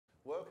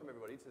Welcome,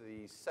 everybody, to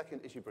the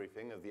second issue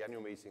briefing of the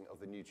annual meeting of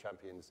the New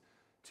Champions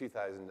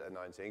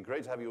 2019.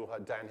 Great to have you all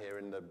down here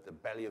in the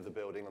belly of the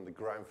building on the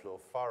ground floor,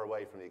 far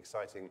away from the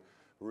exciting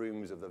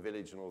rooms of the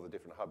village and all the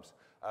different hubs.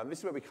 This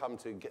is where we come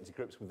to get to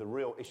grips with the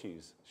real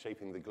issues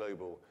shaping the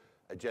global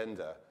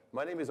agenda.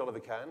 My name is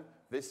Oliver Cann.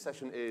 This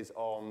session is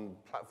on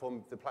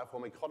the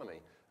platform economy.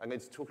 I'm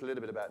going to talk a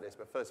little bit about this,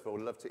 but first of all,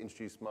 I'd love to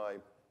introduce my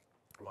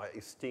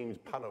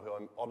esteemed panel, who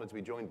I'm honored to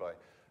be joined by.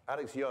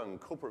 Alex Young,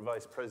 Corporate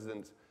Vice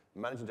President,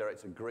 Managing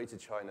Director, Greater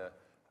China,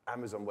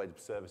 Amazon Web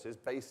Services,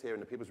 based here in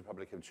the People's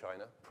Republic of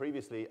China,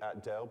 previously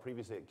at Dell,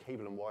 previously at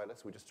Cable and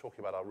Wireless. We're just talking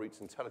about our roots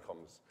in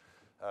telecoms,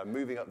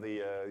 moving up the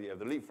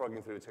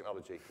leapfrogging through the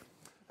technology.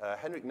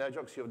 Henrik,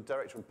 Naujoks, your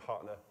Director and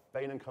Partner,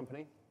 Bain and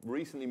Company,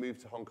 recently moved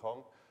to Hong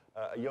Kong,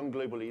 a young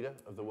global leader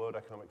of the World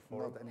Economic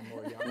Forum. Not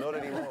anymore, young. Not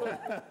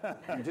anymore.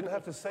 You didn't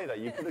have to say that.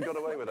 You could have got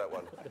away with that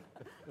one.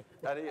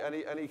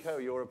 Annie Ko,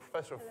 you're a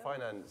Professor of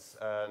Finance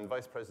and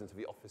Vice President of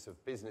the Office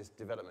of Business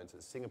Development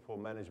at Singapore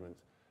Management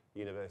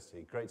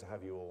University. Great to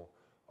have you all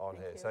on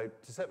here. So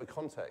to set the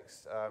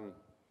context,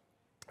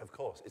 of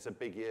course, it's a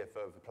big year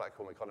for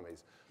platform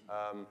economies.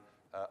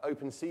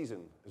 Open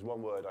season is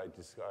one word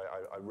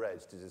I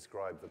read to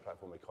describe the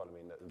platform economy.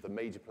 And the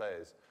major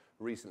players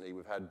recently,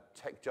 we've had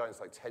tech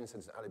giants like Tencent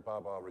and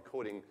Alibaba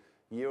recording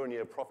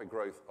year-on-year profit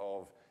growth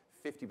of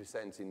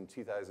 50% in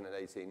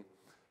 2018.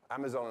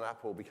 Amazon and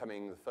Apple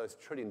becoming the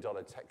first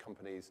trillion-dollar tech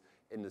companies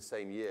in the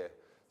same year.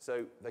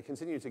 So they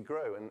continue to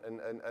grow, and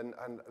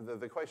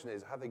the question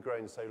is, have they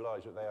grown so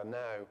large that they are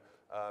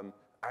now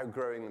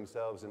outgrowing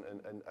themselves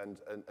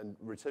and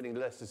returning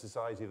less to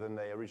society than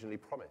they originally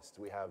promised?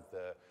 We have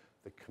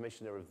the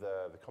commissioner of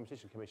the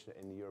competition commissioner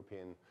in the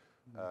European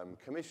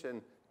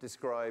Commission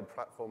describe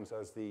platforms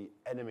as the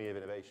enemy of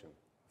innovation,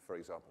 for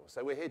example.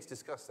 So we're here to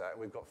discuss that,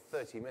 and we've got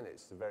 30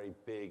 minutes. It's a very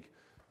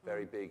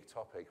big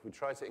topic. We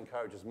try to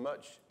encourage as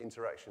much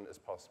interaction as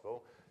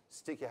possible.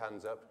 Stick your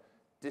hands up.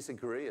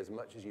 Disagree as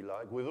much as you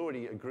like. We've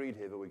already agreed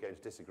here that we're going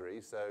to disagree,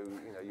 so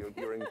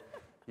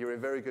you're in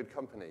very good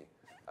company.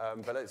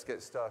 But let's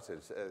get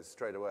started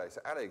straight away.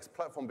 So Alex,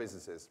 platform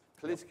businesses,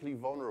 politically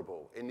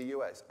vulnerable in the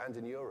US and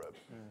in Europe.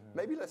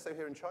 Maybe less so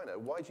here in China.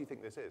 Why do you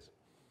think this is?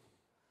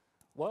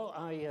 Well,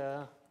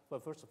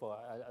 first of all,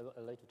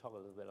 I'd like to talk a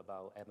little bit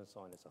about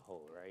Amazon as a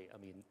whole, right? I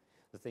mean,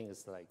 the thing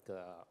is like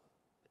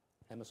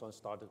Amazon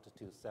started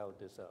to sell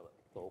these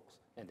books,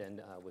 and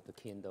then with the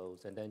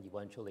Kindles, and then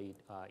eventually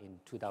in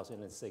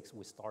 2006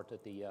 we started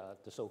the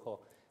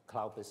so-called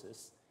cloud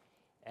business.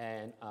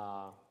 And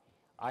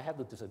I have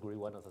to disagree.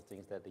 One of the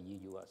things that the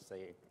EU are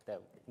saying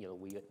that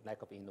we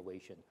lack of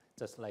innovation.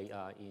 Just like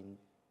in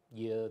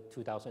year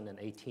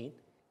 2018,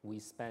 we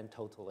spent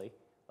totally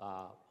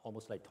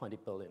almost like 20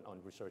 billion on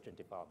research and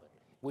development,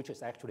 which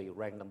is actually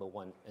ranked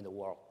 #1 in the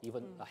world,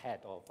 even ahead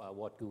of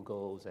what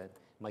Google's and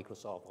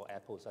Microsoft or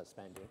Apple's are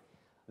spending.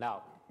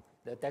 Now,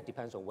 that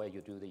depends on where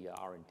you do the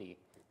R&D.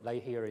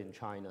 Like here in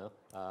China,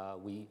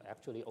 we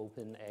actually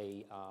opened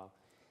a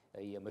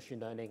machine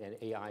learning and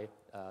AI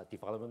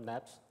development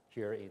labs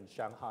here in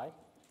Shanghai,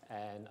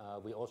 and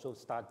we also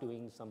start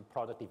doing some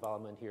product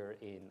development here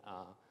in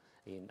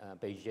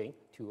Beijing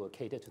to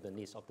cater to the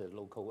needs of the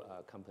local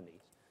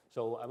companies.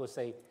 So I would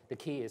say the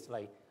key is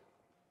like,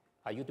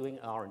 are you doing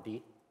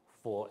R&D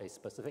for a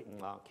specific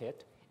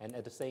market? And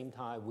at the same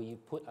time, we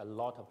put a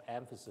lot of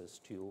emphasis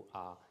to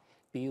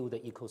build the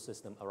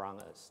ecosystem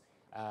around us.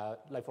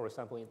 Like for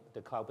example, in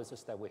the cloud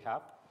business that we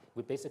have,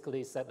 we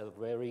basically set a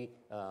very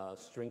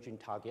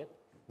stringent target.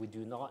 We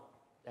do not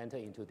enter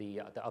into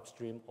the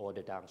upstream or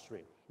the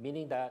downstream,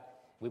 meaning that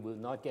we will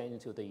not get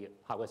into the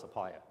hardware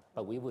supplier,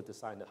 but we will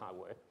design the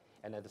hardware.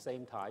 And at the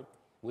same time,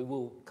 we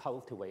will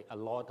cultivate a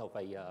lot of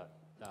a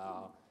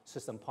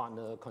system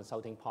partner,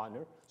 consulting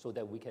partner, so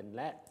that we can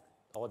let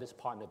all this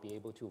partner be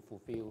able to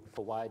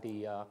provide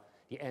the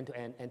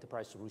end-to-end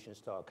enterprise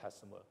solutions to our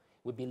customer.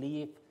 We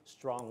believe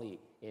strongly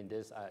in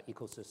this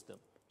ecosystem.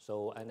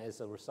 So, and as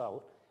a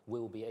result, we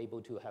will be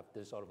able to have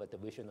this sort of a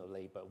division of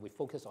labor. We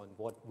focus on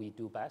what we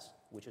do best,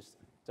 which is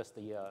just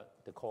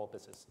the core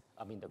business,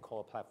 the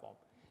core platform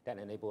that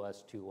enable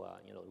us to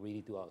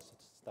really do our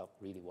stuff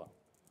really well.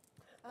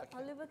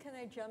 Oliver, can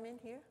I jump in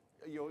here?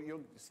 You're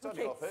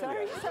starting off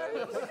early.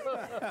 Sorry.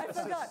 I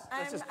forgot.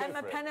 I'm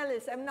a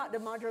panelist. I'm not the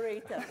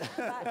moderator.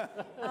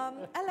 But,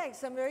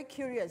 Alex, I'm very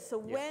curious. So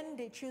when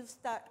did you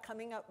start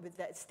coming up with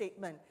that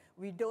statement?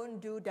 We don't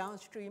do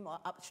downstream or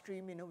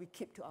upstream, we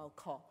keep to our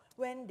core.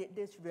 When did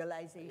this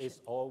realization? It's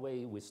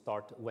always we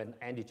start when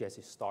Andy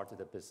Jassy started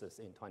the business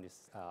in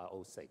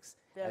 2006.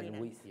 Very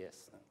nice.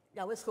 Yes.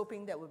 I was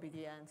hoping that would be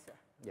the answer.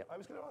 Yeah. I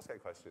was going to ask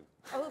that question.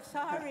 Oh,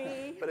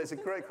 sorry. But it's a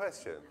great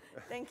question.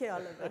 Thank you,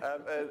 Oliver.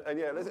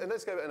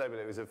 Let's go. No, but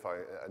it was a fine,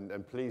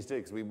 and please do,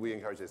 because we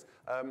encourage this.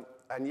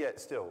 And yet,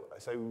 still,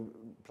 so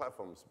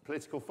platforms,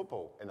 political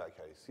football in that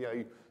case.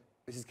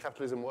 This is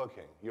capitalism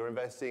working. You're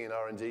investing in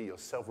R&D. You're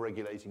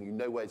self-regulating. You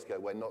know where to go,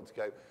 where not to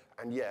go.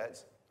 And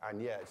yet,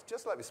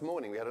 just like this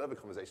morning, we had another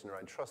conversation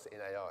around trust in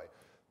AI.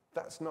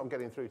 that's not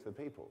getting through to the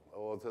people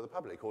or to the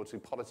public or to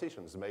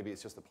politicians. Maybe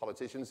it's just the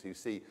politicians who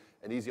see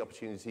an easy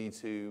opportunity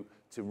to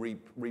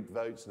reap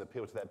votes and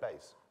appeal to their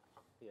base.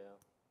 Yeah.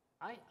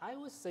 I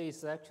would say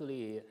it's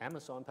actually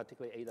Amazon,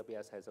 particularly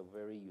AWS, has a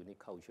very unique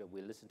culture.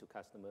 We listen to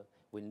customer,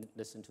 we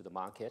listen to the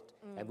market,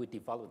 and we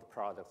develop the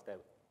products that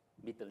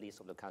meet the needs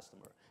of the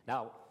customer.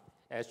 Now,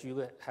 as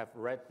you have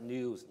read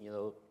news,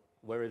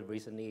 very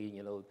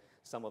recently,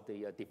 some of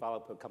the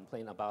developer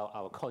complain about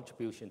our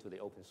contribution to the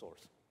open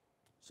source.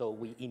 So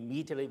we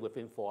immediately,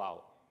 within 4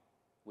 hours,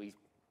 we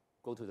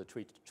go to the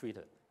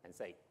Twitter and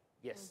say,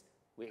 yes,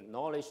 we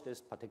acknowledge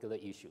this particular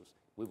issues.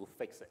 We will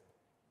fix it.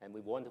 And we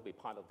want to be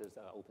part of this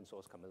open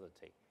source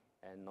community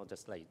and not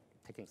just like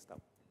taking stuff.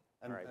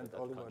 And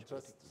Oliver,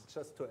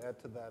 just to add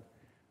to that,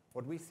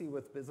 what we see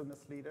with business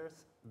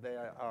leaders, they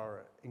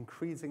are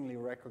increasingly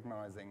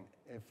recognizing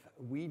if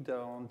we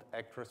don't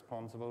act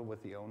responsible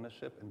with the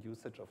ownership and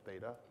usage of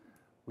data,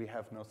 we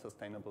have no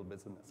sustainable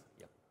business.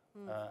 Yep.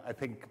 I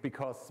think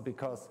because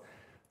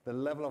the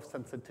level of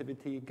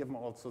sensitivity, given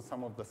also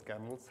some of the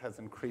scandals, has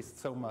increased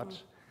so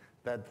much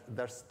that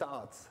there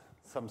starts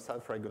some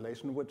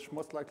self-regulation, which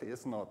most likely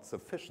is not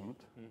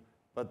sufficient,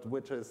 but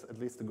which is at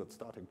least a good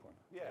starting point.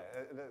 Yeah,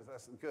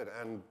 that's good.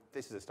 And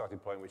this is a starting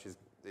point which is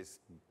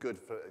good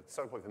for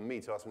starting point for me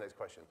to ask the next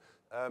question.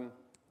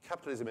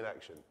 Capitalism in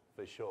action,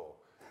 for sure.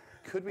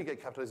 Could we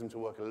get capitalism to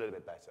work a little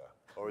bit better?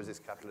 Or is this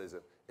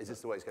capitalism, is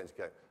this the way it's going to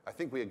go? I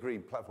think we agree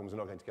platforms are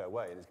not going to go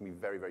away, and it's going to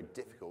be very, very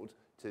difficult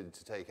to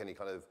take any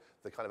kind of,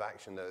 the kind of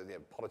action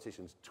that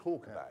politicians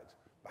talk about.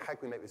 But how can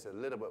we make this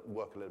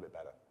work a little bit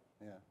better?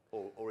 Yeah.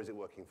 Or is it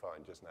working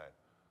fine just now?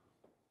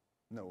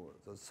 No,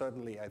 so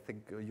certainly I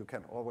think you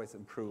can always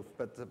improve,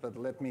 but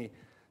let me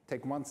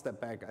take one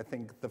step back. I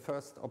think the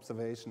first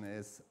observation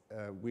is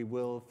we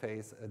will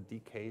face a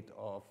decade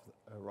of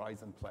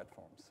rise in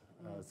platforms.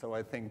 So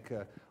I think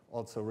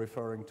also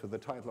referring to the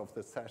title of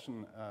this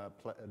session,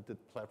 did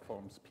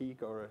platforms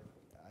peak, or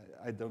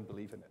I don't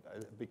believe in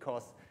it.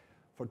 Because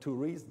for two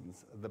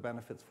reasons, the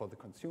benefits for the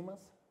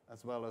consumers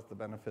as well as the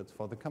benefits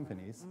for the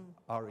companies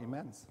are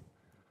immense.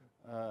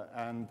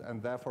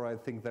 And therefore, I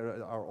think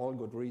there are all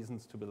good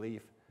reasons to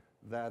believe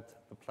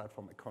that the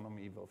platform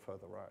economy will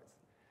further rise.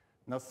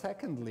 Now,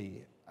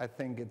 secondly, I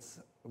think it's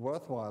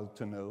worthwhile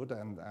to note,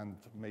 and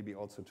maybe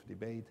also to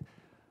debate,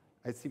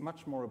 I see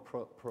much more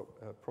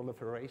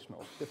proliferation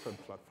of different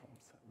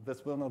platforms.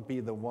 This will not be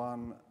the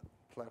one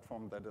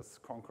platform that is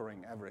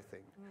conquering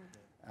everything.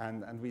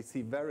 And we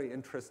see very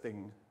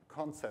interesting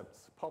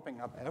concepts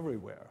popping up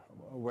everywhere,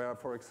 where,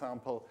 for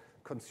example,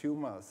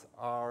 consumers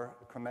are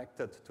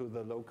connected to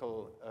the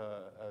local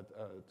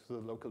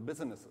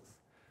businesses.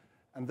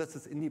 And this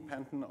is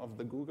independent of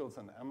the Googles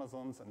and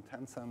Amazons and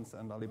Tencents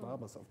and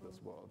Alibabas of this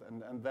world.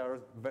 And there are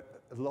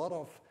a lot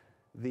of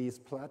these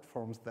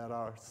platforms that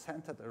are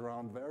centered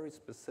around very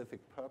specific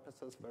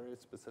purposes, very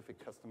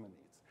specific customer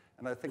needs.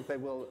 And I think they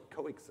will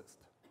coexist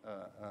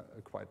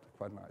quite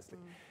nicely.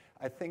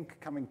 I think,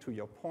 coming to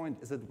your point,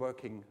 is it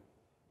working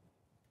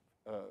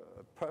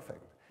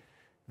perfect?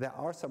 There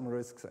are some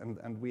risks,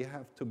 and we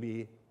have to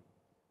be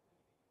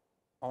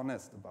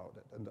honest about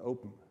it and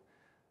open.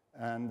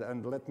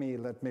 And let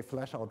me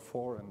flesh out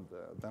four, and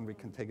then we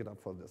can take it up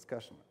for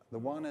discussion. The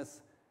one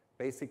is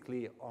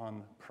basically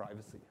on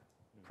privacy.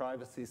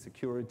 Privacy,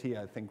 security,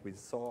 I think we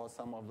saw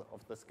some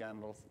of the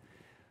scandals.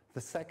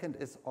 The second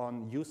is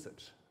on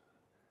usage.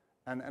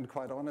 And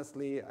quite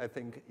honestly, I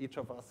think each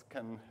of us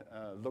can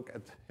look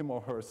at him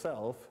or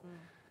herself.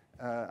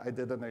 I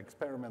did an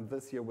experiment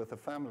this year with a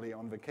family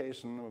on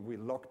vacation. We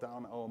locked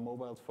down our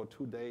mobiles for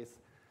 2 days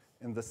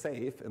in the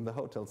safe, in the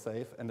hotel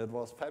safe, and it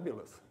was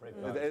fabulous.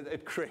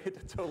 It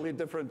created totally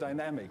different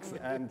dynamics.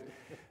 And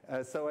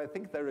so I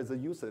think there is a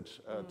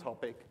usage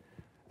topic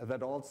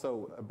that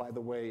also, by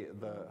the way,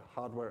 the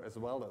hardware as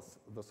well as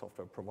the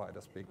software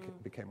providers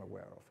became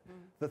aware of.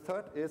 The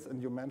third is,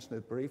 and you mentioned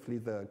it briefly,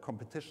 the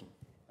competition.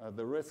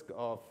 The risk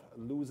of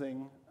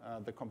losing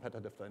the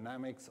competitive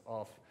dynamics,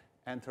 of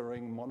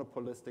entering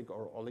monopolistic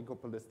or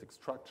oligopolistic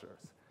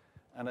structures.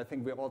 And I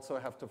think we also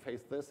have to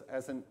face this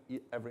as in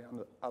every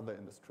other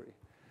industry.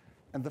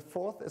 And the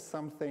fourth is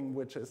something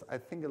which is, I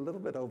think, a little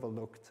bit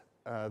overlooked,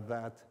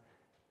 that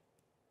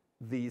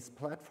these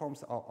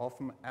platforms are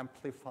often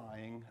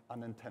amplifying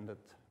unintended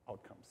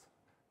outcomes.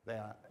 They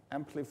are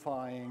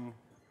amplifying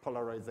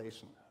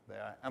polarization. They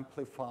are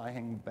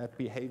amplifying bad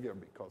behavior,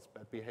 because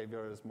bad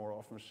behavior is more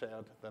often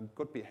shared than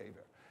good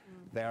behavior.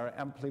 They are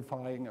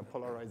amplifying a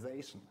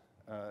polarization,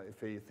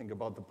 if we think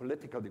about the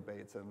political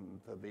debates and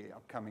the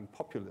upcoming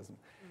populism.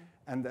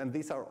 And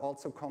these are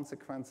also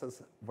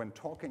consequences when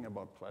talking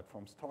about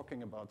platforms,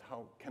 talking about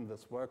how can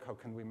this work, how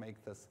can we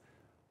make this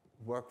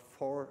work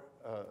for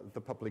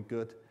the public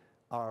good,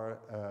 are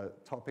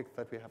topics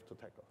that we have to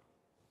tackle.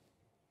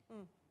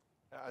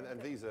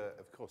 And these are,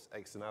 of course,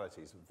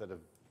 externalities that are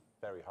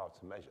very hard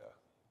to measure,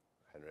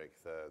 Henrik,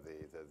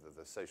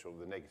 the social,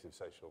 the negative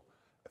social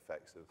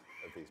effects of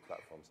these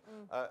platforms.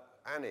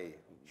 Annie,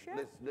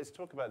 Sure. let's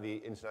talk about the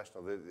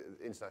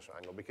international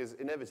angle, because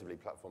inevitably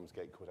platforms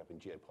get caught up in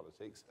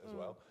geopolitics as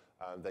well.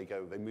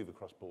 They move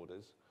across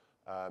borders.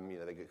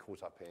 They get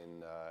caught up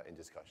in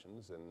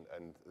discussions,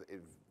 and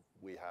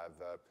we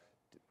have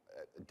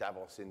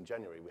Davos in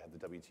January. We had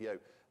the WTO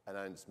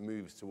announced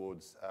moves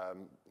towards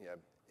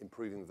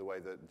improving the way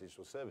that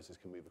digital services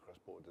can move across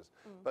borders.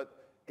 But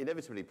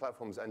inevitably,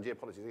 platforms and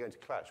geopolitics are going to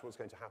clash. What's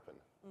going to happen?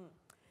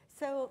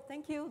 So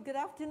thank you. Good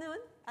afternoon.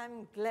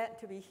 I'm glad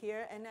to be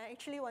here. And I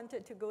actually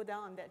wanted to go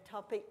down on that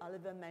topic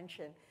Oliver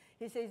mentioned.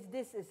 He says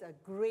this is a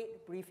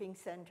great briefing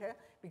center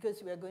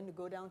because we are going to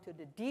go down to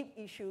the deep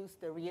issues,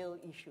 the real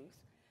issues.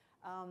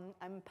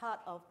 I'm part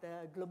of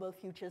the Global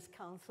Futures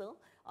Council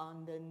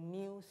on the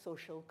new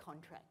social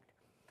contract.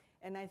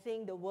 And I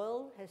think the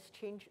world has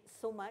changed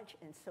so much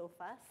and so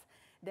fast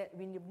that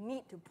we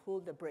need to pull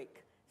the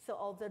brake. So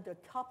although the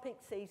topic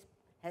says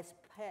has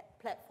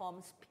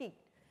platforms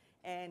peaked,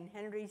 and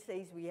Henry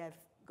says we are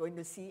going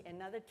to see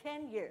another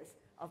 10 years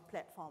of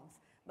platforms.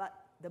 But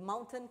the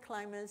mountain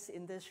climbers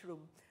in this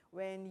room,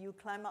 when you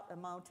climb up a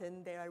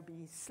mountain, there will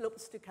be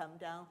slopes to come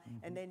down,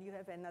 and then you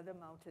have another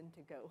mountain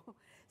to go.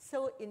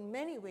 So in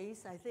many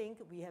ways, I think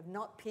we have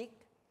not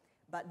peaked,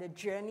 but the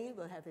journey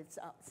will have its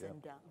ups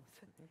and downs.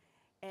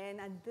 And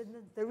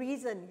the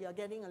reason you're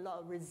getting a lot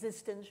of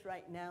resistance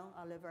right now,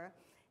 Oliver,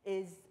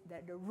 is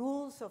that the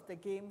rules of the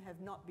game have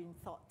not been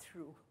thought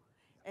through.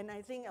 And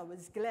I think I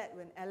was glad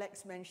when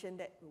Alex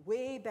mentioned that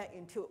way back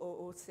in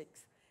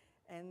 2006.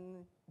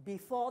 And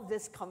before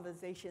this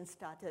conversation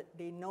started,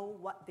 they know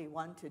what they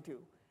want to do.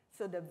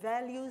 So the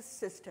values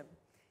system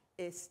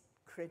is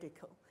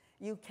critical.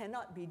 You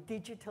cannot be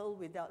digital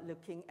without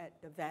looking at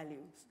the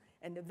values.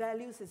 And the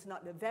values is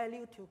not the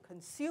value to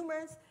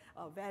consumers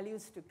or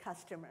values to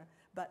customer,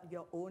 but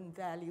your own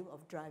value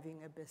of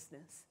driving a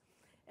business.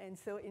 And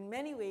so in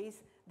many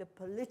ways, the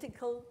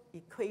political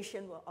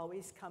equation will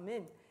always come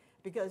in,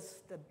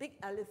 because the big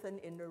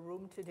elephant in the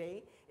room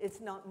today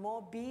is not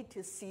more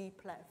B2C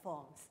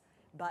platforms,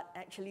 but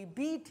actually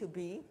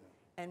B2B,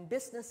 and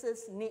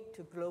businesses need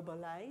to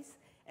globalize.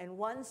 And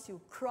once you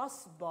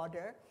cross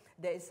border,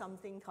 there is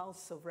something called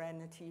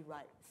sovereignty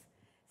rights.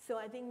 So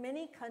I think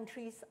many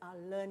countries are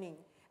learning,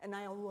 and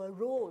our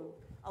role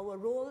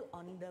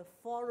on the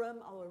forum,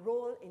 our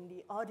role in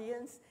the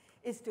audience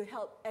is to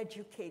help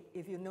educate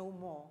if you know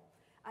more.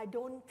 I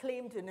don't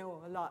claim to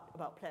know a lot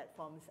about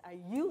platforms. I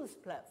use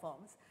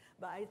platforms,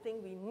 but I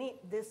think we need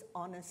this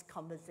honest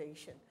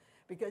conversation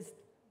because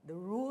the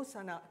rules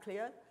are not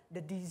clear,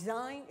 the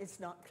design is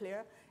not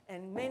clear,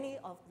 and many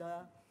of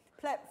the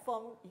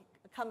platform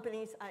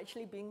companies are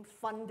actually being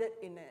funded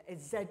in an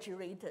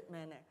exaggerated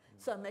manner.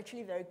 So I'm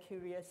actually very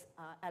curious,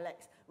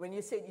 Alex, when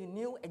you said you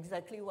knew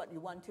exactly what you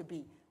want to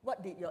be,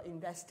 what did your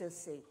investors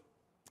say?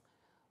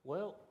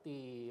 Well,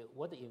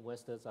 what the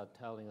investors are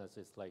telling us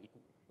is like,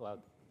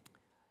 well,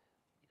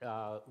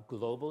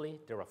 globally,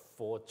 there are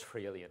 4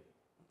 trillion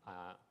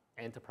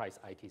enterprise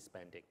IT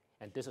spending.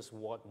 And this is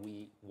what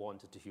we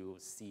wanted to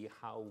see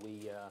how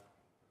we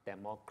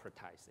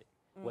democratize it.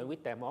 When we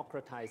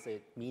democratize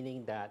it,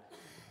 meaning that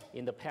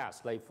in the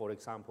past, like for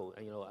example,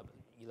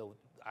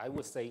 I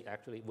would say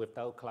actually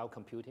without cloud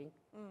computing,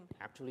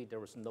 actually there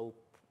was no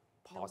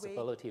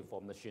possibility for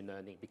machine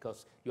learning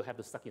because you have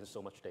to suck in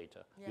so much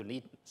data. Yeah. You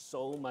need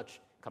so much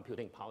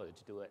computing power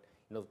to do it.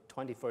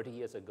 20, 30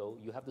 years ago,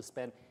 you have to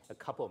spend a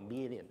couple of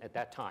million at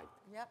that time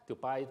to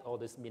buy all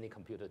this mini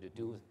computer to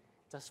do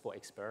just for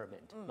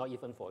experiment, not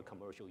even for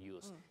commercial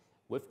use.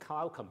 With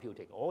cloud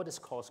computing, all this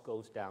cost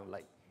goes down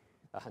like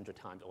 100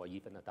 times or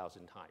even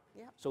 1,000 times.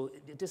 Yeah. So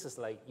this is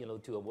like,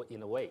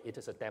 in a way, it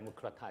is a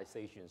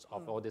democratization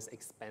of all this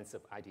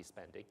expensive IT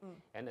spending.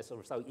 And as a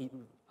result, it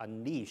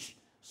unleash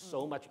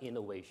so much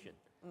innovation,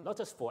 not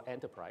just for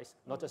enterprise,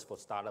 not just for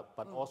startup,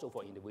 but also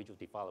for individual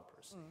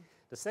developers.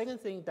 The second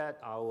thing that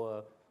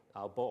our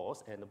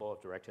boss and the board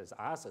of directors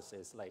asked us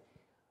is like,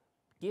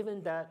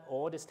 given that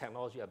all this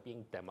technology are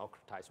being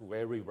democratized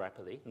very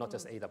rapidly, not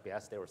just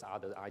AWS, there was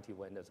other IT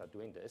vendors are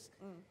doing this,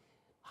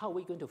 how are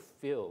we going to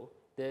fill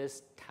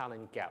this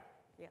talent gap?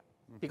 Yeah.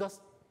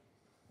 Because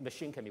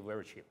machine can be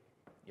very cheap,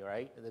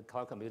 right? The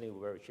cloud computing is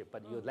very cheap,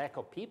 but you lack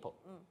of people.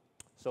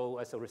 So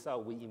as a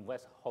result, we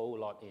invest a whole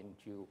lot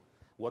into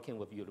working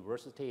with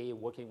university,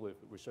 working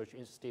with research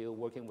institute,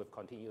 working with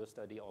continuous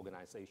study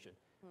organization.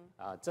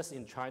 Just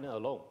in China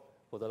alone,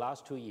 for the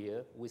last 2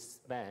 years, we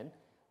spent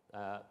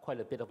quite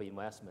a bit of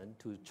investment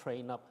to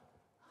train up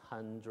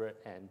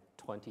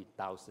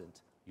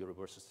 120,000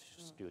 university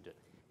students.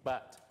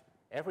 But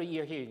every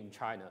year here in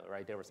China,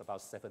 right, there was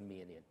about 7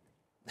 million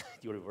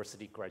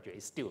university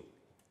graduates, still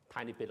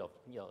tiny bit of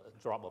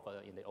drop of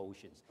in the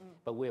oceans.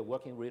 But we're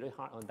working really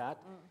hard on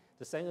that.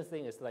 The second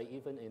thing is like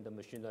even in the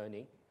machine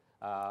learning,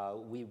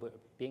 we were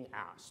being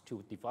asked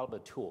to develop the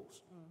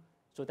tools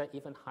so that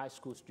even high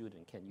school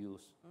students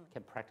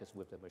can practice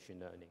with the machine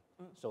learning.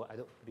 So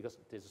because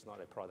this is not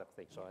a product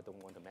thing, so I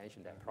don't want to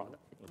mention that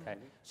product, okay?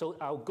 So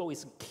our goal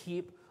is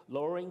keep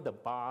lowering the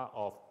bar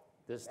of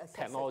this assess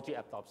it. technology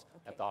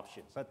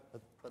adoptions. But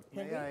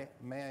may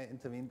I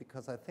intervene?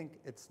 Because I think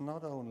it's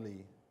not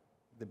only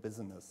the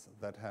business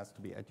that has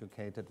to be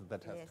educated,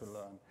 that has to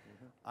learn.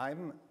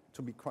 I'm,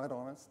 to be quite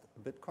honest, a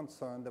bit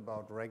concerned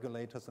about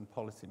regulators and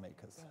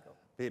policymakers.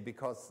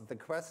 Because the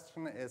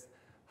question is,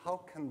 how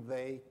can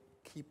they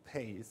keep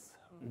pace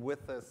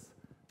with this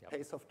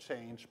pace of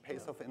change,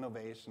 pace of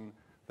innovation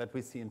that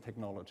we see in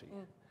technology?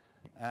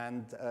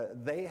 And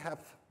they have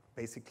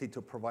basically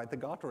to provide the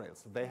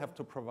guardrails. They have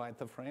to provide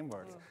the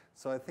frameworks.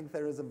 So I think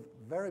there is a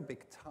very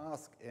big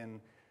task in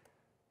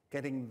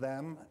getting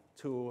them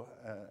to,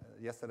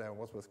 yesterday I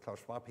was with Klaus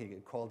Schwab, he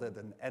called it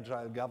an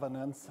agile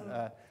governance,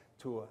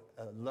 to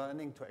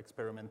learning, to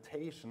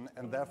experimentation,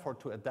 and therefore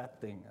to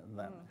adapting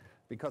them.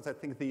 Because I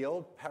think the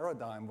old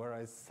paradigm where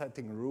I'm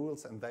setting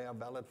rules and they are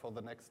valid for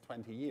the next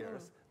 20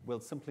 years will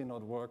simply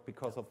not work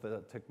because of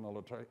the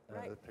technological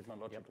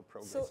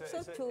progress.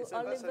 So to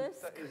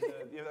Oliver's...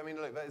 I mean,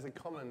 look, that is a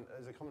common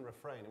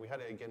refrain. We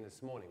had it again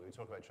this morning. We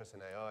talked about trust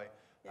in AI,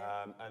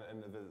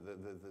 and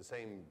the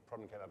same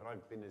problem came up. And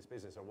I've been in this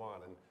business a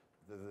while, and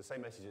the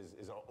same message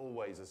is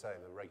always the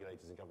same. The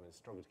regulators and governments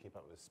struggle to keep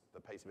up with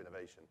the pace of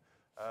innovation.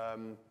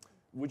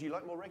 Would you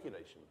like more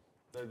regulation?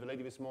 The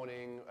lady this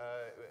morning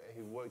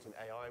who worked in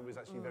AI was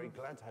actually very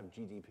glad to have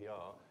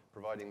GDPR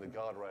providing the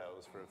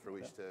guardrails for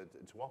which to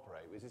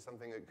operate. Is this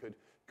something that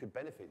could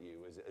benefit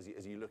you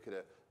as you look at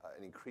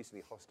an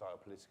increasingly hostile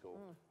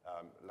political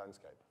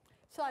landscape?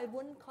 So I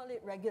wouldn't call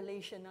it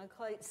regulation, I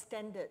call it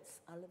standards,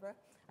 Oliver.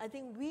 I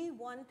think we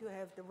want to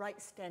have the right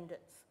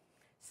standards.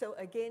 So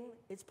again,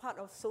 it's part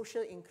of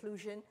social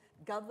inclusion.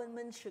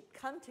 Governments should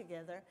come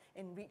together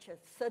and reach a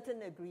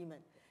certain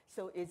agreement.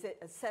 So is it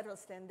a set of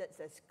standards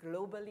that's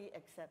globally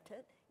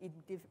accepted,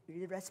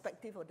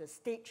 irrespective of the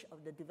stage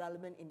of the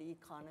development in the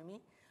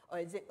economy? Or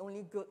is it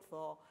only good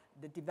for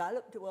the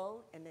developed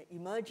world, and the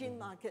emerging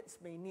markets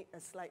may need a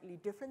slightly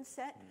different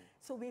set?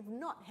 So we've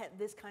not had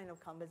this kind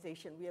of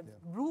conversation. We have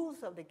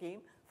rules of the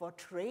game for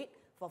trade,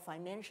 for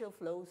financial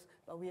flows,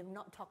 but we have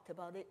not talked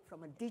about it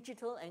from a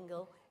digital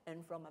angle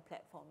and from a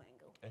platform angle.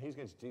 And who's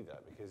going to do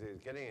that? Because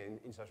getting an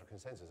international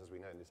consensus, as we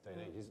know in this day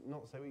and age, is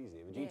not so easy.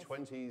 The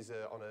G20's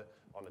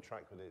on a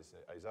track with its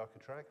Osaka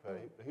track, but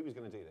who is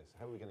going to do this?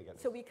 How are we going to get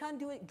this? So we can't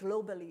do it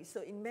globally.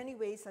 So in many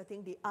ways, I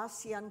think the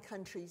ASEAN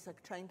countries are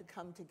trying to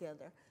come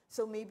together.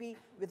 So maybe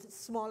with a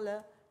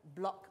smaller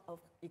block of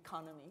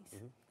economies,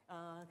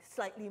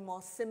 slightly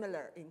more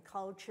similar in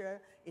culture,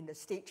 in the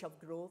stage of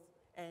growth,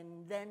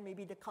 and then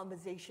maybe the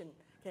conversation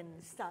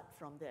can start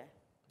from there.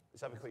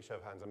 Let's have a quick show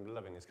of hands. I'm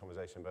loving this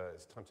conversation, but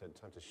it's time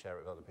to share it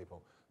with other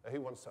people. Who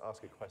wants to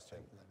ask a question?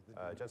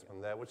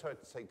 Gentleman there. We'll try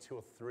to take 2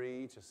 or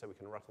 3 just so we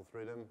can rattle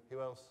through them.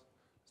 Who else?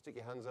 Stick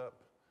your hands up.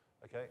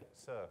 Okay,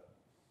 sir.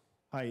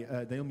 Hi,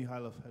 Daniel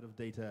Mihailov, Head of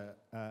Data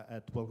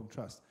at Wellcome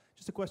Trust.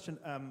 Just a question.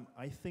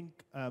 I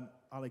think,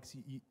 Alex,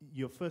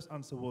 your first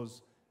answer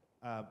was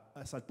a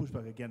slight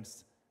pushback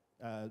against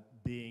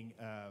being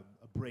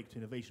a break to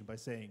innovation by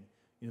saying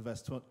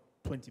invest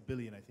 20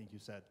 billion, I think you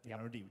said, in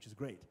R&D, which is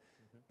great.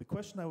 The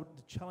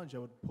challenge I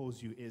would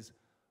pose you is,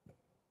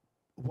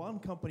 one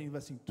company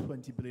investing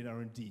 20 billion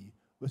R&D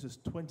versus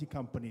 20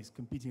 companies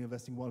competing,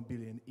 investing 1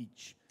 billion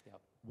each.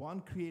 One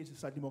creates a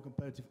slightly more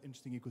competitive,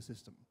 interesting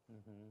ecosystem.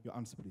 Your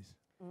answer, please.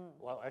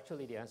 Well,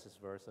 actually, the answer is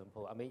very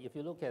simple. I mean, if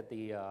you look at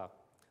the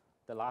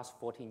last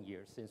 14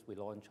 years since we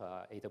launched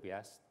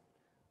AWS,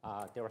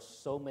 there are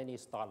so many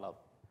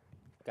startups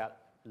got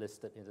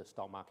listed in the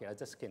stock market. I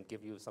just can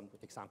give you some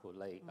example,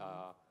 like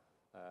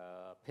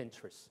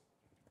Pinterest.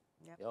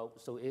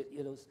 So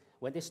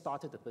when they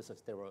started the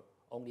business, there were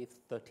only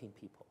 13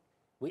 people.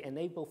 We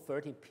enabled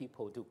 13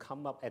 people to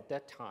come up at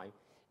that time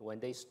when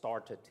they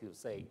started to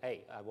say,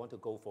 hey, I want to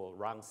go for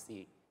round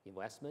C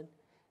investment.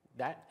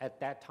 At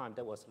that time,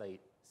 that was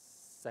like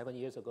 7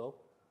 years ago.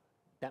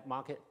 That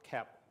market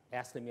cap,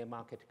 estimated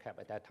market cap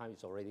at that time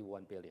is already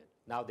 1 billion.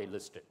 Now they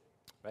listed,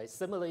 right?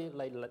 Similarly,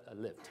 like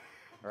Lyft,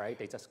 right?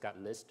 They just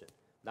got listed.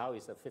 Now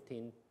it's a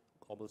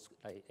almost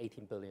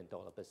 $18 billion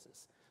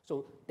business.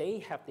 So they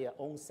have their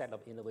own set of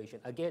innovation.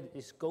 Again,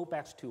 this goes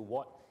back to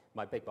what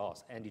my big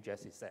boss, Andy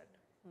Jassy, said.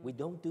 We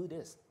don't do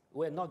this.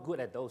 We're not good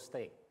at those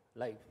things,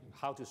 like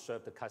how to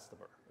serve the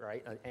customer,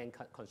 right? And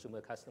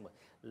consumer customer.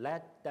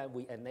 Let them,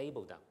 we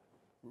enable them.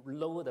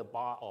 Lower the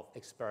bar of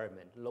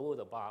experiment, lower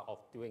the bar of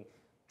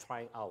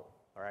trying out,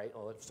 all right?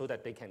 Or so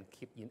that they can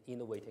keep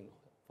innovating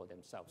for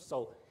themselves.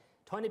 So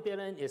 20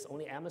 billion is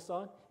only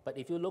Amazon, but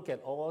if you look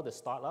at all the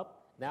startups,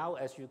 now,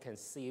 as you can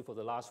see, for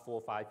the last 4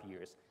 or 5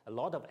 years, a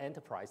lot of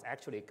enterprise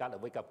actually got a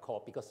wake-up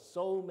call because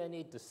so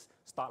many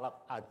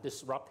startups are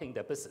disrupting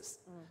their business.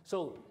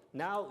 So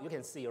now you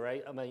can see,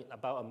 right? I mean,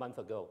 about a month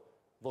ago,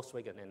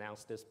 Volkswagen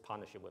announced this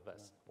partnership with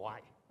us.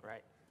 Why,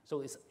 right?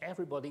 So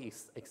everybody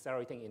is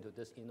accelerating into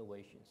these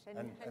innovations.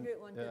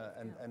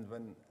 And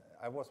when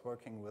I was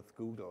working with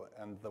Google,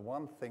 and the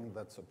one thing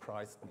that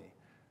surprised me,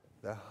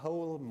 the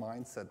whole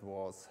mindset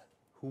was,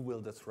 who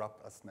will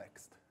disrupt us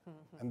next?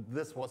 And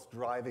this was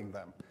driving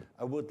them.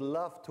 I would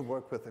love to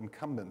work with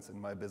incumbents in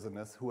my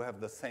business who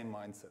have the same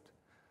mindset.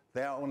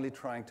 They are only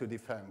trying to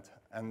defend.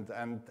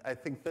 And I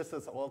think this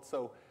is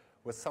also,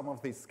 with some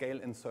of these scale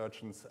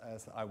insurgents,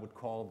 as I would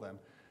call them,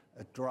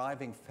 a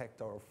driving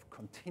factor of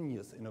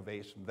continuous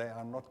innovation. They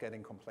are not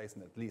getting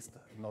complacent, at least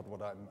not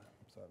what I'm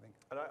observing.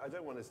 And I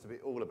don't want this to be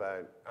all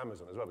about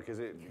Amazon as well, because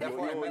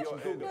Therefore I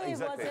mentioned Google. No,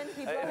 exactly. it wasn't.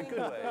 He In a probably-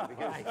 good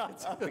way,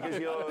 because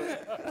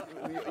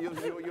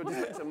you're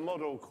displaying to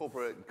model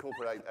corporate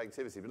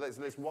activity. But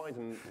let's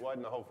widen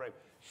the whole frame.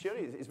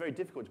 Surely it's very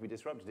difficult to be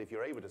disrupted if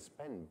you're able to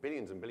spend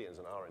billions and billions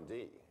on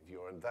R&D. If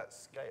you're on that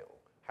scale,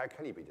 how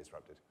can you be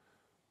disrupted?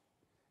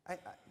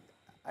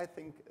 I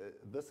think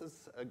this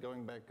is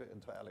going back to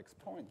Alex's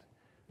point.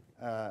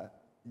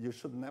 You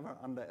should never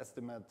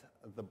underestimate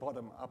the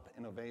bottom-up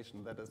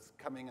innovation that is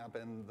coming up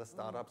in the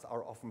startups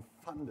are often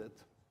funded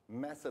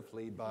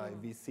massively by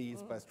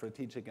VCs, by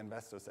strategic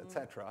investors,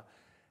 etc.,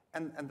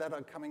 and that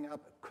are coming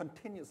up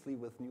continuously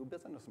with new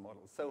business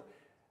models. So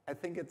I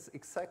think it's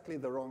exactly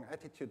the wrong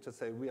attitude to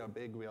say we are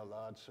big, we are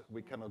large,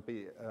 we cannot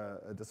be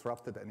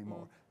disrupted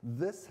anymore.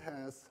 This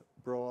has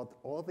brought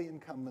all the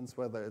incumbents,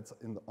 whether it's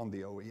on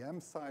the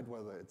OEM side,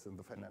 whether it's in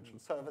the financial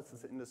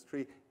services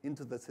industry,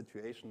 into the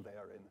situation they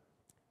are in.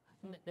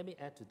 Let me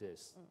add to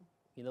this.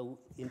 You know,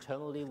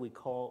 internally we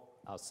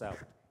call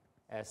ourselves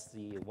as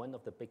one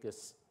of the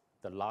biggest,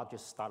 the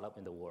largest startup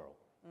in the world.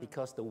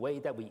 Because the way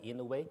that we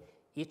innovate,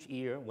 each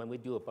year when we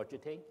do a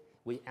budgeting,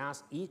 we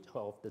ask each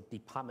of the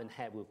department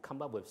head will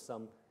come up with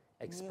some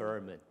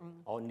experiment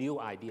or new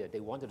idea.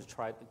 They wanted to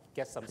try to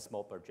get some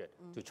small budget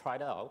to try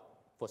it out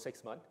for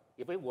 6 months.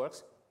 If it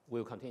works,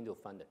 we'll continue to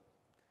fund it.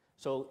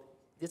 So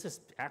this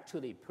is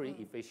actually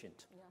pretty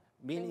efficient. Yeah.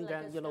 Meaning Like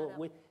that, a you know,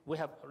 startup. we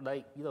have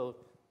like, you know,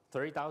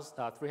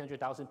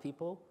 300,000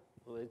 people.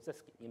 Well,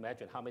 just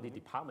imagine how many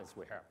departments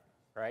we have,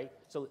 right?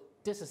 So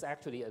this is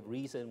actually a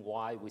reason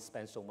why we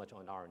spend so much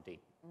on R&D,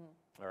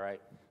 all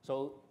right?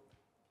 So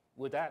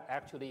with that,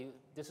 actually,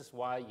 this is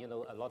why, you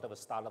know, a lot of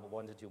startups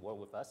wanted to work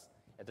with us.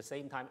 At the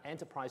same time,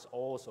 enterprise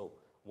also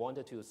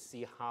wanted to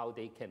see how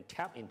they can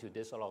tap into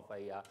this sort of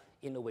a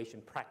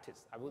innovation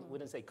practice. I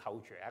wouldn't say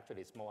culture,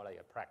 actually it's more like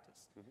a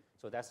practice.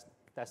 So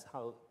that's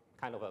how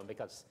kind of make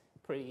us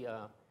pretty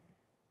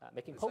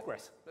making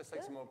progress. Let's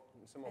take some more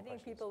I think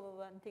questions. people were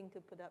wanting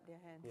to put up their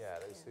hands. Yeah,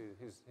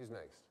 who's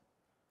next?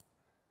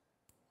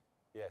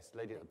 Yes,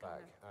 lady at the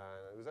back.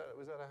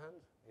 Was that a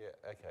hand?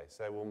 Yeah, okay.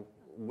 So we'll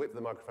whip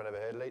the microphone over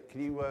here.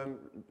 Can you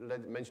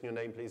mention your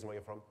name, please, and where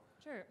you're from?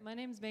 Sure. My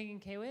name is Megan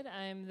Kaywood.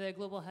 I'm the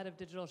Global Head of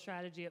Digital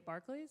Strategy at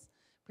Barclays.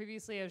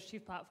 Previously, I was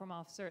Chief Platform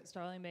Officer at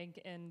Starling Bank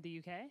in the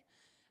UK.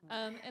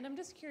 And I'm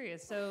just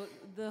curious, so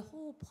the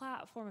whole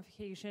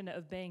platformification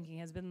of banking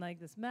has been like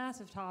this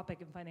massive topic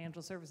in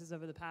financial services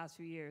over the past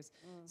few years.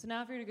 So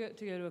now if you're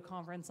to go to a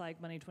conference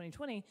like Money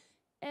 2020,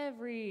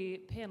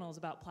 every panel is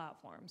about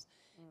platforms.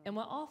 And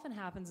what often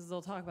happens is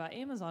they'll talk about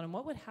Amazon and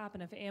what would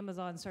happen if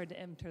Amazon started to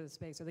enter the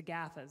space, or the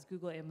GAFAs,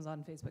 Google,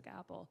 Amazon, Facebook,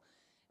 Apple.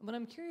 And what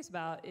I'm curious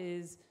about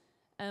is,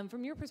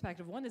 from your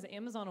perspective, one, is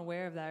Amazon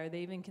aware of that? Are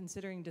they even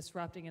considering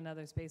disrupting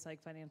another space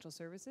like financial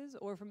services?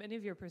 Or from any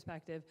of your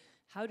perspective,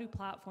 how do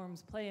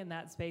platforms play in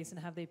that space, and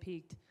have they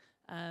peaked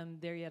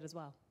there yet as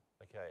well?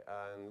 Okay,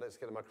 and let's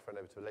get a microphone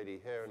over to a lady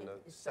here in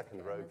the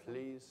second row,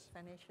 please.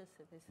 Financial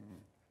services.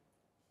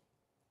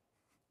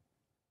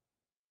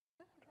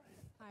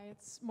 Hi,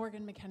 it's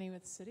Morgan McKenney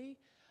with Citi.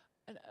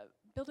 And,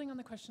 building on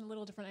the question, a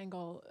little different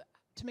angle,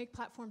 to make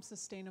platforms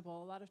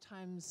sustainable, a lot of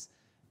times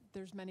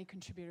there's many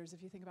contributors.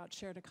 If you think about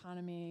shared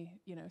economy,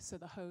 you know, so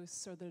the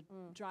hosts or the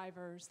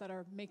drivers that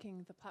are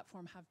making the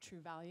platform have true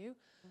value,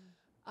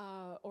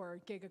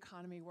 or gig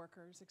economy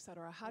workers, et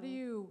cetera. How do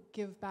you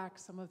give back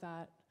some of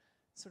that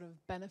sort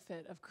of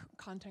benefit of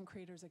content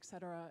creators, et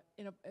cetera,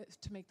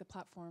 to make the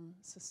platform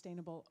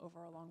sustainable over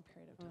a long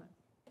period of time?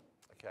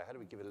 Okay, how do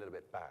we give it a little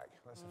bit back?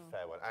 That's a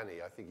fair one.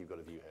 Annie, I think you've got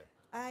a view here.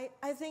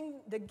 I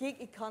think the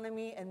gig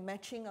economy and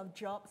matching of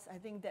jobs, I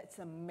think that's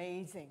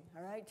amazing,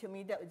 all right? To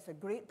me, that is a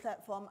great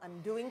platform.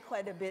 I'm doing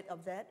quite a bit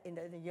of that in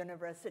the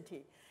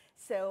university.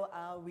 So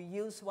we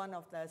use one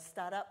of the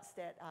startups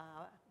that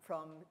are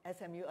from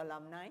SMU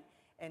alumni,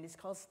 and it's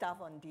called Staff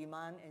on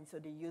Demand, and so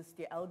they use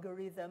the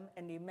algorithm,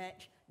 and they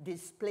match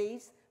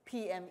displaced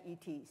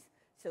PMETs.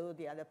 So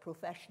they are the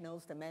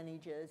professionals, the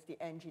managers,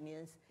 the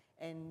engineers,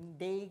 and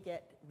they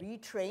get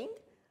retrained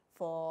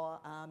for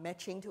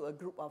matching to a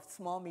group of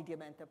small,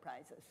 medium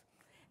enterprises.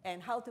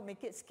 And how to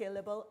make it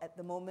scalable, at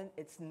the moment,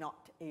 it's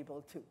not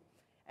able to.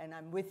 And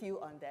I'm with you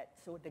on that.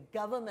 So the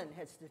government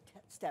has to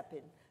step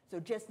in. So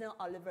just now,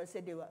 Oliver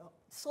said there were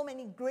so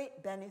many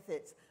great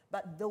benefits,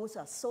 but those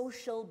are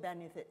social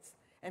benefits.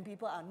 And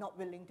people are not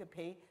willing to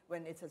pay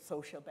when it's a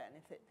social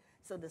benefit.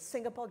 So the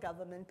Singapore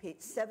government paid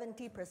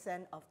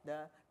 70% of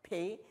the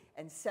pay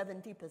and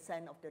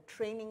 70% of the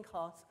training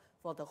costs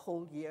for the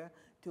whole year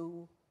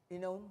to, you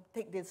know,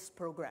 take this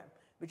program,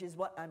 which is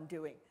what I'm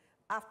doing.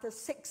 After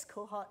 6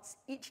 cohorts,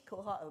 each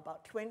cohort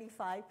about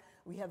 25,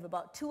 we have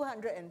about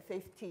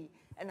 250,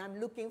 and I'm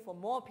looking for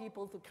more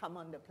people to come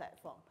on the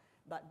platform.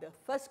 But the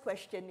first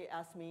question they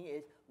ask me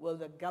is, will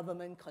the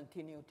government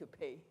continue to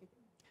pay?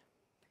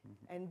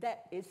 And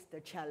that is the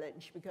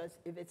challenge, because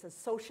if it's a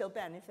social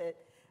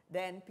benefit,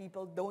 then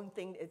people don't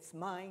think it's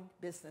my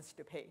business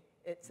to pay.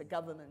 It's a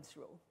government's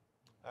role.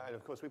 And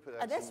of course, we put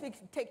Unless we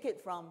take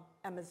it from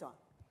Amazon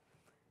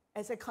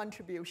as a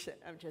contribution.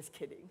 I'm just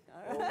kidding.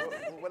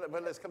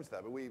 Well, let's come to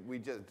that. But we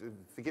just,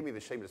 forgive me the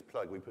shameless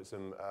plug, we put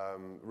some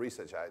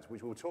research out,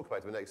 which we'll talk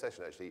about in the next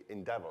session, actually,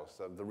 in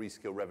Davos, the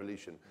reskill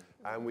revolution.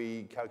 And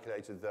we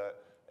calculated that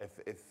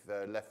if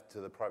left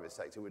to the private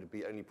sector, it would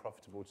be only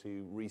profitable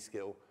to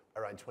reskill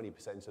around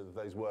 20% of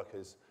those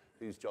workers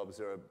whose jobs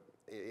are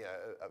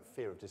at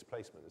fear of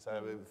displacement.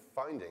 So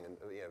funding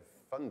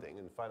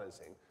and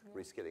financing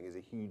reskilling is a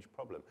huge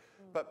problem.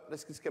 But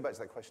let's just go back to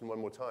that question one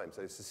more time.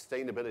 So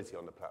sustainability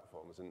on the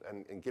platforms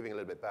and giving a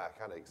little bit back.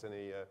 Alex,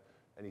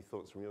 any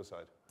thoughts from your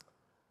side?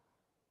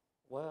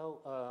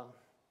 Well,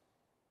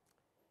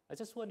 I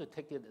just want to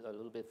take it a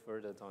little bit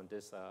further on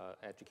this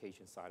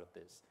education side of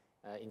this.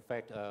 In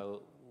fact,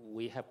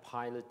 we have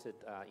piloted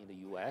in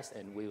the US,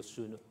 and we'll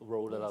soon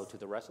roll it out to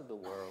the rest of the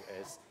world,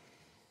 as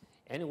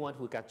anyone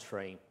who got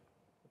trained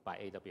by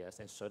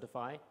AWS and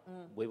certified,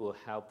 we will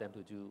help them to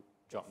do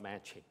job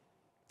matching.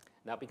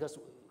 Now, because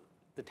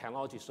the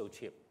technology is so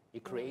cheap,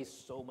 it creates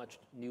so much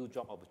new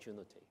job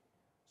opportunity.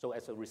 So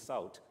as a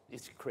result,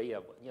 it's create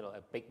a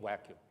big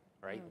vacuum,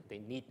 right? They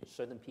need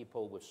certain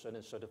people with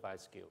certain certified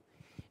skill.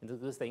 And the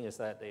good thing is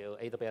that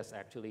AWS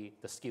actually,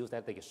 the skills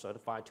that they get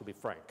certified, to be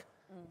frank,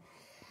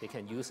 they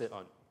can use it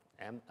on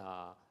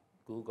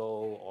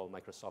Google or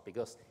Microsoft,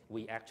 because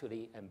we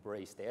actually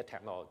embrace their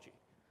technology.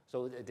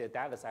 So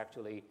that is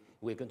actually,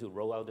 we're going to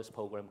roll out this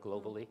program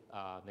globally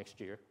next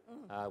year.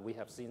 We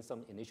have seen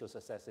some initial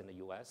success in the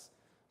US.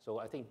 So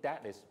I think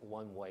that is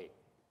one way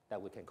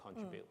that we can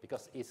contribute,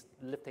 because it's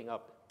lifting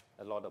up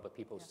a lot of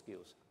people's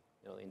skills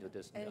into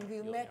this. And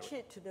we match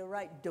it to the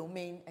right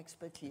domain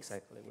expertise.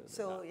 Exactly.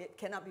 So it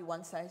cannot be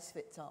one size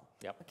fits all.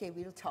 Yep. Okay,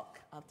 we'll talk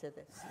after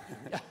this.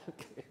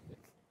 Okay.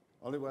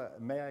 Oliver,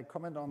 may I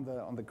comment on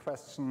the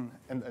question?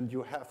 And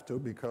you have to,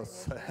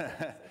 because,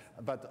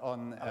 but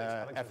on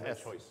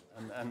FS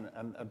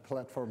and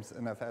platforms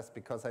in FS,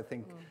 because I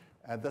think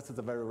this is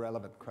a very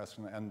relevant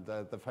question, and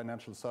the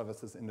financial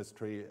services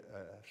industry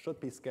should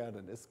be scared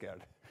and is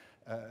scared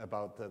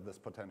about this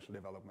potential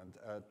development.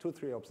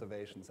 2-3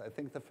 observations. I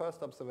think the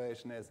first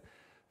observation is,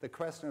 the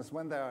question is,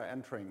 when they are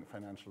entering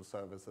financial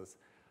services,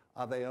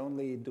 are they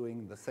only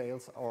doing the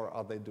sales, or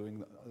are they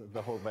doing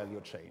the whole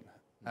value chain?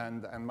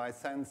 And my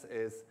sense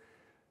is,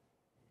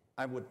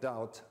 I would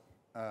doubt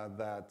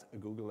that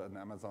Google and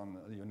Amazon,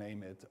 you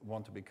name it,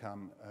 want to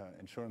become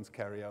insurance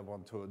carrier,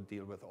 want to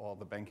deal with all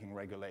the banking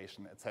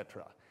regulation,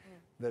 etc.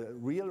 The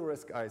real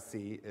risk I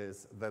see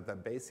is that they're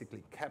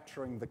basically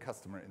capturing the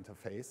customer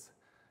interface,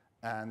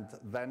 and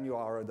then you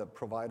are the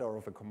provider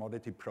of a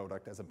commodity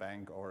product as a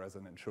bank or as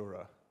an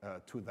insurer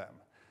to them.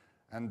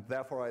 And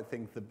therefore, I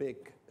think the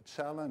big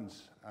challenge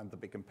and the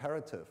big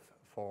imperative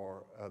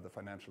for the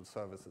financial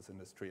services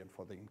industry and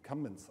for the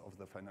incumbents of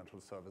the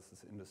financial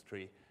services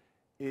industry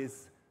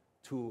is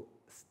to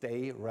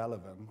stay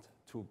relevant,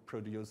 to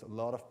produce a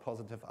lot of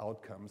positive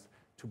outcomes,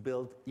 to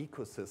build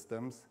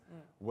ecosystems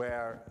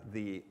where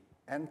the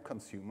end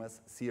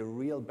consumers see a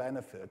real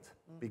benefit,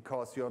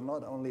 because you're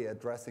not only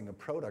addressing a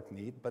product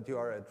need, but you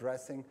are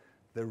addressing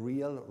the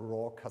real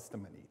raw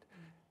customer need.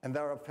 And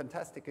there are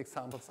fantastic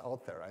examples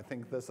out there. I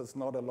think this is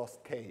not a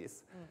lost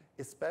case,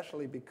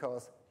 especially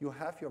because you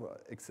have your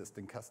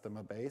existing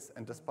customer base,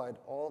 and despite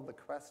all the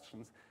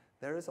questions,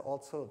 there is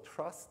also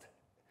trust.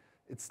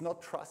 It's not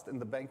trust in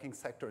the banking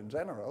sector in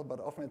general, but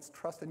often it's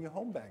trust in your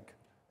home bank.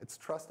 It's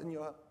trust in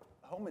your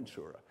home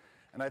insurer.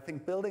 And I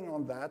think building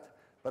on that,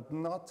 but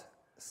not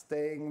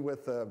staying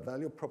with a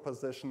value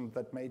proposition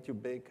that made you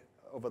big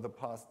over the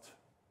past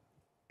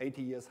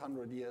 80 years,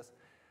 100 years,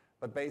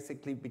 but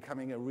basically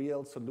becoming a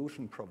real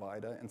solution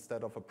provider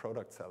instead of a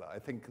product seller. I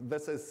think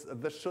this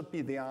should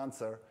be the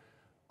answer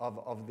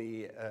of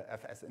the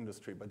FS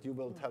industry, but you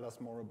will tell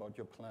us more about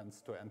your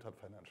plans to enter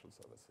financial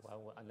services.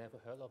 Well, I never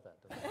heard of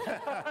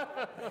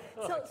that.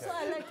 So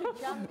I'd like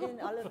to jump in,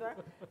 Oliver.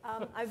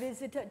 I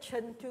visited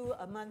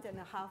Chengdu a month and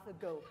a half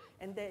ago,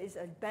 and there is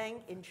a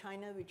bank in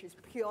China which is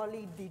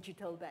purely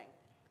digital bank.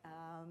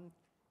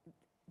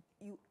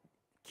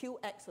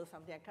 QX or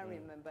something, I can't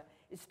remember.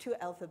 It's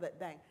 2-alphabet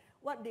bank.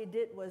 What they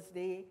did was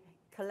they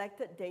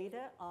collected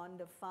data on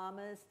the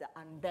farmers, the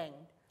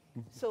unbanked.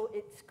 So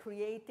it's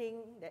creating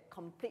that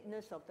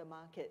completeness of the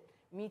market,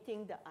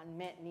 meeting the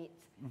unmet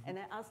needs. And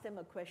I asked them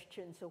a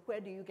question, so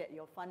where do you get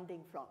your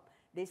funding from?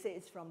 They say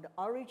it's from the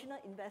original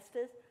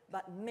investors,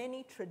 but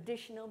many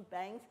traditional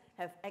banks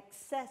have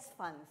excess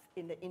funds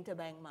in the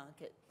interbank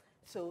market.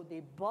 So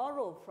they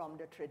borrow from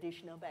the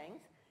traditional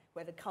banks,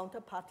 where the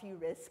counterparty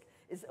risk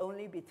is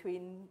only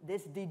between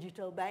this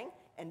digital bank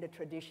and the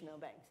traditional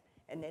banks.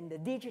 And then the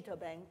digital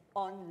bank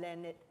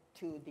on-lend it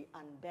to the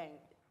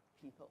unbanked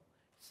people.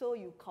 So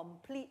you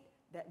complete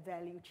that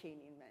value chain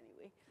in many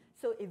ways.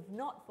 So if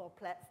not for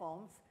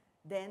platforms,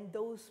 then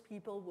those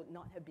people would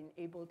not have been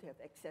able to have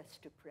access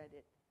to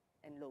credit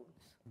and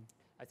loans.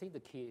 I think the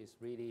key is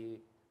really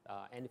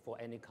for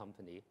any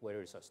company,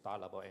 whether it's a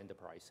startup or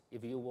enterprise,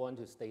 if you want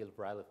to stay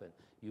relevant,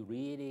 you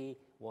really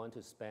want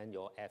to spend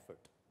your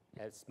effort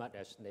as much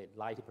as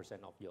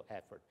 90% of your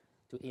effort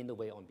to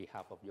innovate on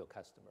behalf of your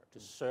customer, to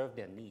serve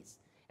their needs.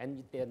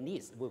 And their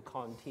needs will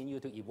continue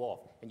to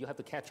evolve, and you have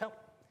to catch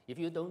up. If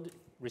you don't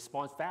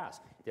respond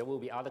fast, there will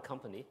be other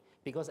company,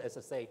 because as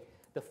I say,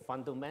 the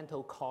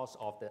fundamental cost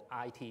of the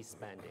IT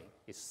spending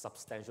is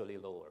substantially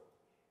lower.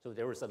 So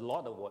there is a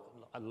lot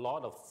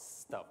of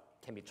stuff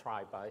can be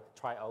tried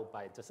out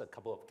by just a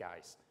couple of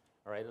guys.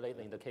 All right, like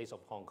in the case of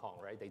Hong Kong,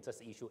 right? They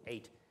just issued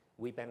 8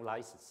 WeBank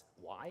licenses.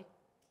 Why?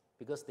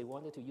 Because they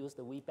wanted to use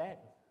the WeBank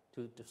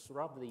to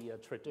disrupt the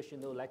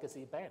traditional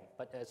legacy bank.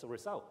 But as a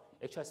result,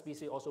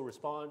 HSBC also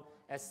respond,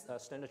 as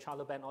Standard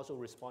Chartered Bank also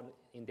respond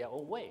in their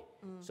own way.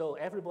 So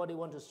everybody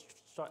wants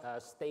to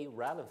stay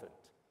relevant.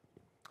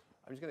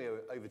 I'm just going to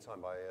go over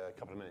time by a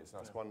couple of minutes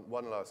and ask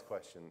one last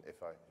question,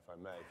 if I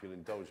may, if you'll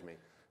indulge me.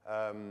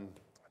 I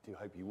do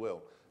hope you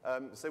will.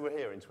 So we're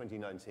here in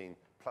 2019.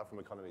 Platform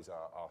economies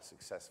are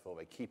successful.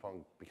 They keep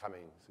on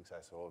becoming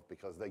successful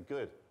because they're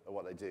good at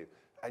what they do.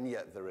 And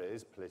yet there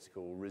is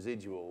political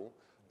residual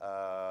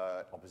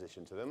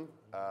opposition to them,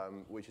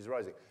 which is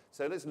rising.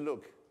 So let's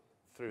look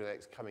through the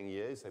next coming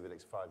years, over the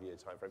next 5-year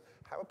time frame.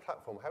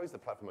 How is the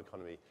platform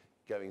economy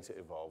going to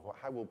evolve?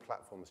 How will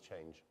platforms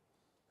change?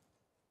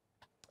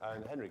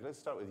 And Henrik, let's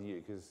start with you,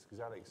 because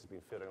Alex has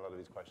been fielding a lot of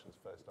these questions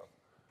first off.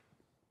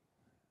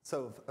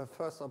 So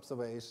first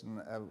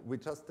observation, we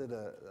just did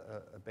a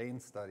Bain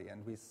study,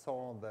 and we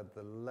saw that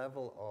the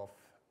level of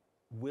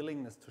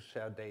willingness to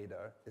share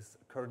data is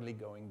currently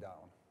going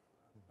down.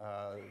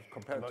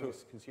 Compared to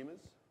consumers?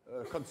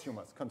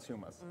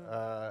 Consumers.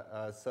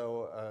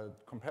 So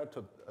compared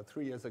to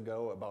 3 years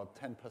ago, about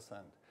 10%,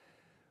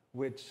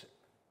 which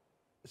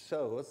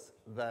shows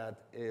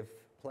that if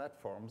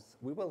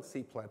we will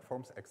see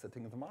platforms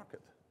exiting the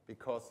market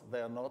because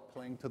they are not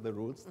playing to the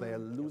rules, they are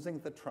losing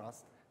the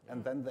trust,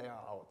 and then they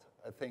are out.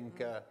 I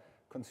think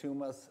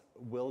consumers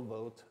will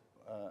vote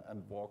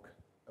and walk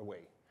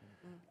away.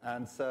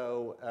 And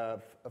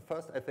so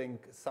first, I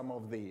think some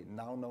of the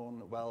now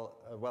known,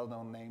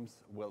 well-known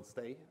names will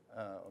stay.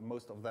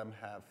 Most of them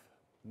have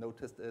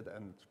noticed it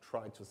and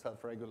tried to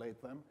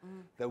self-regulate them.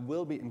 There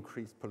will be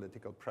increased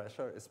political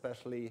pressure,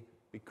 especially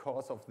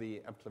because of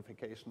the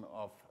amplification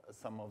of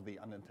some of the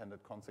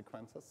unintended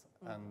consequences.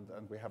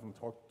 And we haven't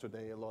talked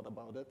today a lot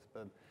about it.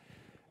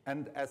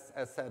 And as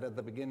said at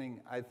the beginning,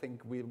 I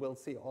think we will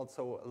see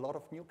also a lot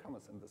of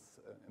newcomers in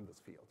this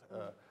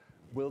field.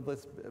 Will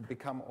this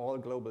become all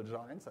global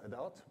giants? I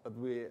doubt. But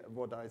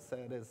what I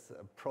said is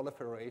a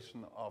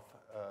proliferation of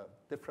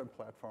different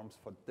platforms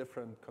for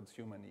different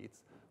consumer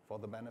needs for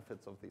the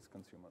benefits of these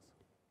consumers.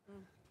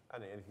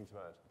 Annie, anything to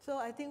add? So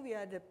I think we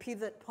are at the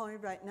pivot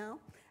point right now.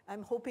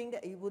 I'm hoping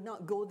that it would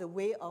not go the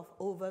way of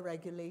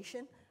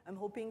over-regulation. I'm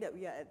hoping that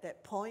we are at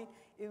that point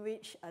in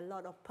which a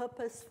lot of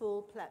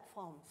purposeful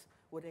platforms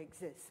would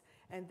exist,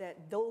 and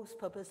that those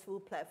purposeful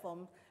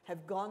platforms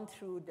have gone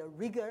through the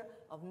rigor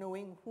of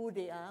knowing who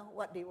they are,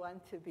 what they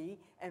want to be,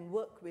 and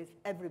work with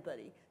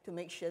everybody to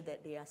make sure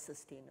that they are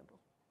sustainable.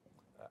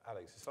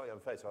 Alex, it's slightly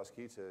unfair to ask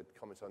you to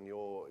comment on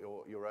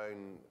your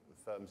own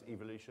firm's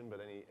evolution, but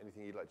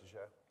anything you'd like to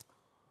share?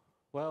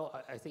 Well,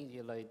 I think,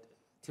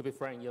 to be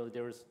frank,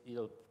 there is,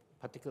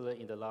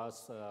 particularly in the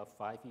last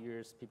 5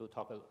 years, people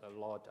talk a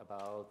lot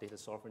about data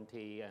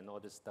sovereignty and all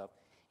this stuff.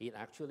 It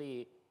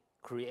actually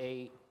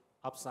creates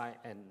upside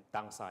and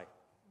downside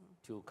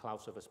to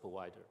cloud service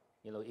provider.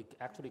 It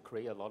actually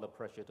creates a lot of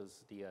pressure to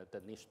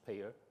the niche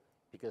player,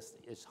 because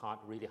it's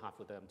really hard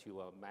for them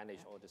to manage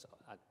all this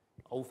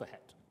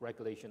overhead,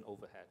 regulation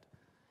overhead.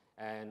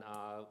 And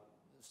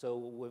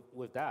so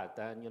with that,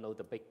 then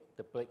the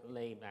big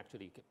name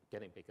actually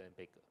getting bigger and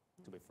bigger,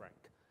 to be frank.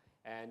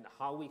 And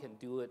how we can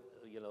do it,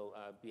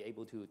 be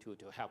able to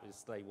help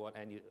is like what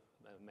Annie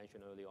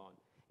mentioned early on.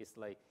 It's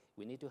like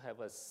we need to have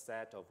a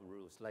set of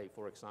rules. Like,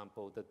 for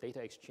example, the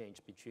data exchange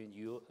between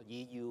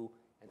EU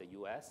and the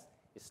US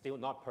is still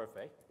not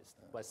perfect,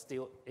 but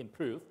still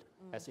improved,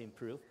 has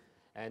improved.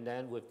 And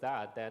then with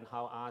that, then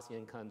how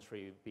ASEAN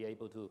countries be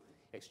able to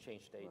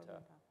exchange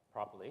data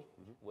properly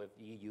with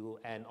EU,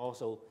 and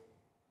also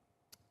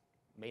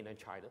mainland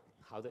China,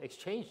 how to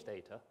exchange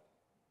data,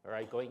 all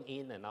right, going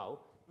in and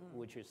out,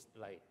 which is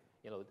like,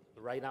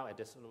 right now at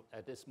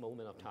this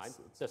moment of time,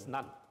 there's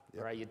none,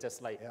 right? It's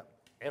just like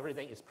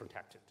everything is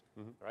protected,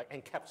 right,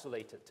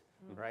 encapsulated,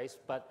 right?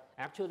 But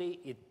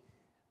actually,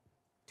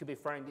 to be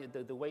frank,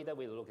 the way that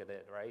we look at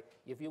it, right?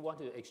 If you want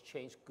to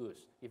exchange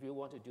goods, if you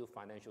want to do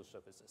financial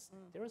services,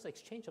 there is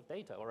exchange of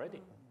data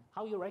already.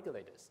 How you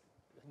regulate this?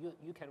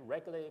 You can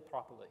regulate it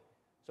properly.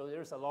 So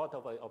there's a lot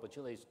of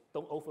opportunities.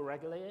 Don't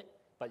over-regulate it,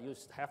 but you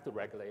have to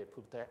regulate it,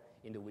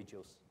 protect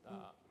individuals'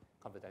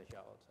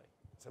 confidentiality.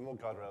 So more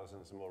guardrails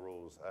and some more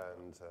rules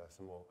and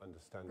some more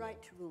understanding.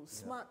 Right rules,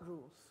 smart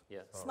rules.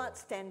 Yes. Smart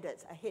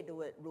standards. I hate the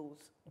word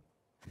rules.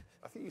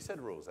 I think you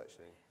said rules,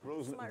 actually.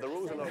 The Smart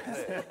rules are not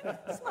clear.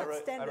 Smart I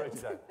wrote standards.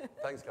 it down.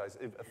 Thanks, guys.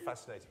 A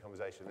fascinating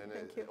conversation. And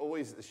Thank you.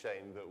 always a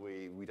shame that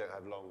we don't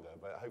have longer,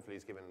 but hopefully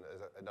it's given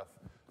us enough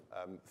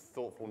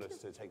thoughtfulness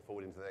to take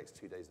forward into the next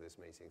 2 days of this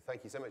meeting.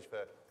 Thank you so much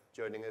for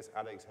joining us.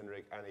 Alex,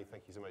 Henrik, Annie,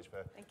 thank you so much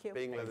for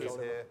being with us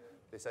here.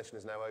 This session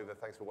is now over.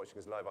 Thanks for watching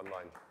us live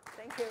online.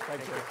 Thank you.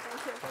 Thank you.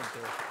 Thank you. Thank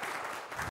you.